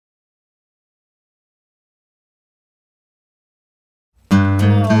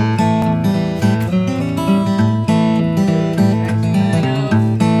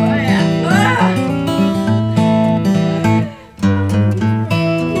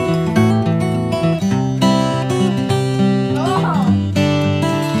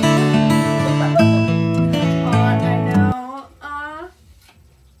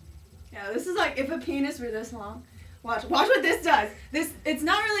Watch what this does. It's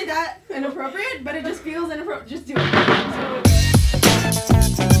not really that inappropriate, but it just feels inappropriate. Just do it.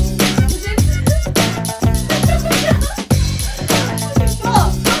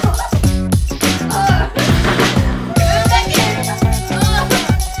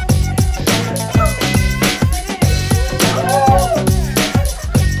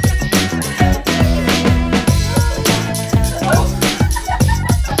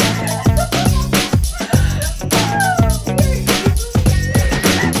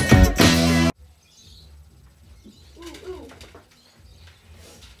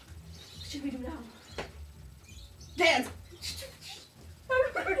 What should we do now? Dance! What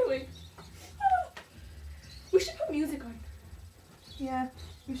are we doing? We should put music on. Yeah,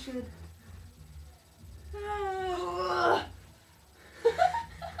 we should.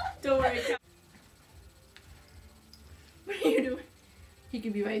 Don't worry. What are you doing? He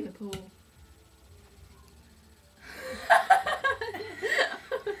could be right in the pool.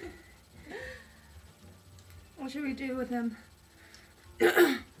 What should we do with him?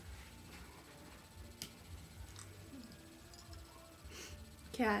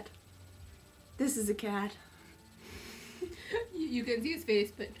 Cat. This is a cat. You can see his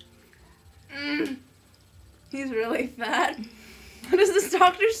face, but he's really fat. What is this,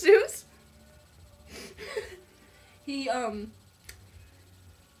 Dr. Seuss? He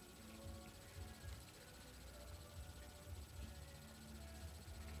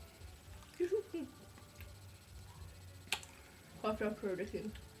popped up for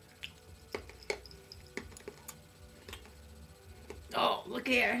everything. Oh, look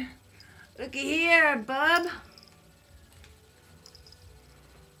here. Looky here, bub.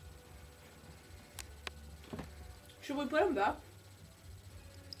 Should we put him back?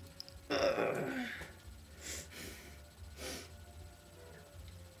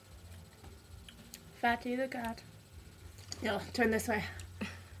 Fatty the cat. No, turn this way.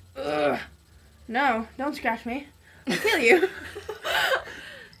 No, don't scratch me. I'll kill you.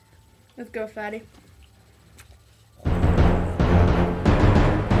 Let's go, Fatty.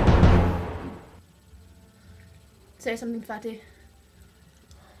 Say something, Fatty.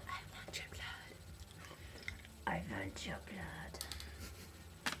 I want your blood. I want your blood.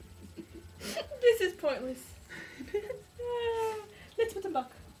 This is pointless. Let's put them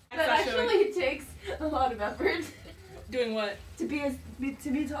back. That actually takes a lot of effort. Doing what? To be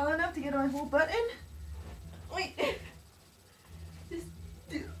tall enough to get my whole butt in. Wait. Just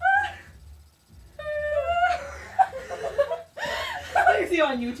do. I see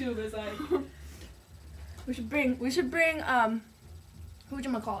on YouTube is like. We should bring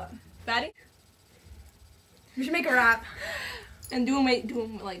who'd-you-call it? Fatty? We should make a rap. And do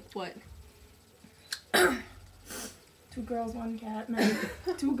him like what? 2 girls, 1 cat, man.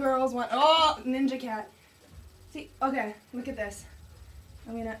 2 girls, 1 ninja cat. See, okay, look at this.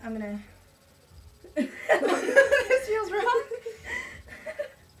 I'm gonna this feels wrong.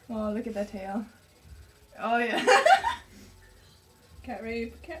 Oh, look at that tail. Oh yeah. Cat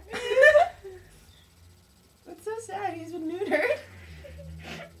rape. That's so sad, he's been neutered.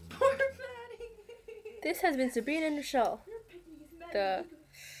 Poor Fatty. This has been Sabrina and Rochelle. The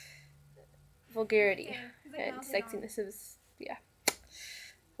vulgarity and sexiness is, yeah.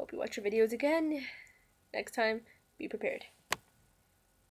 Hope you watch your videos again. Next time, be prepared.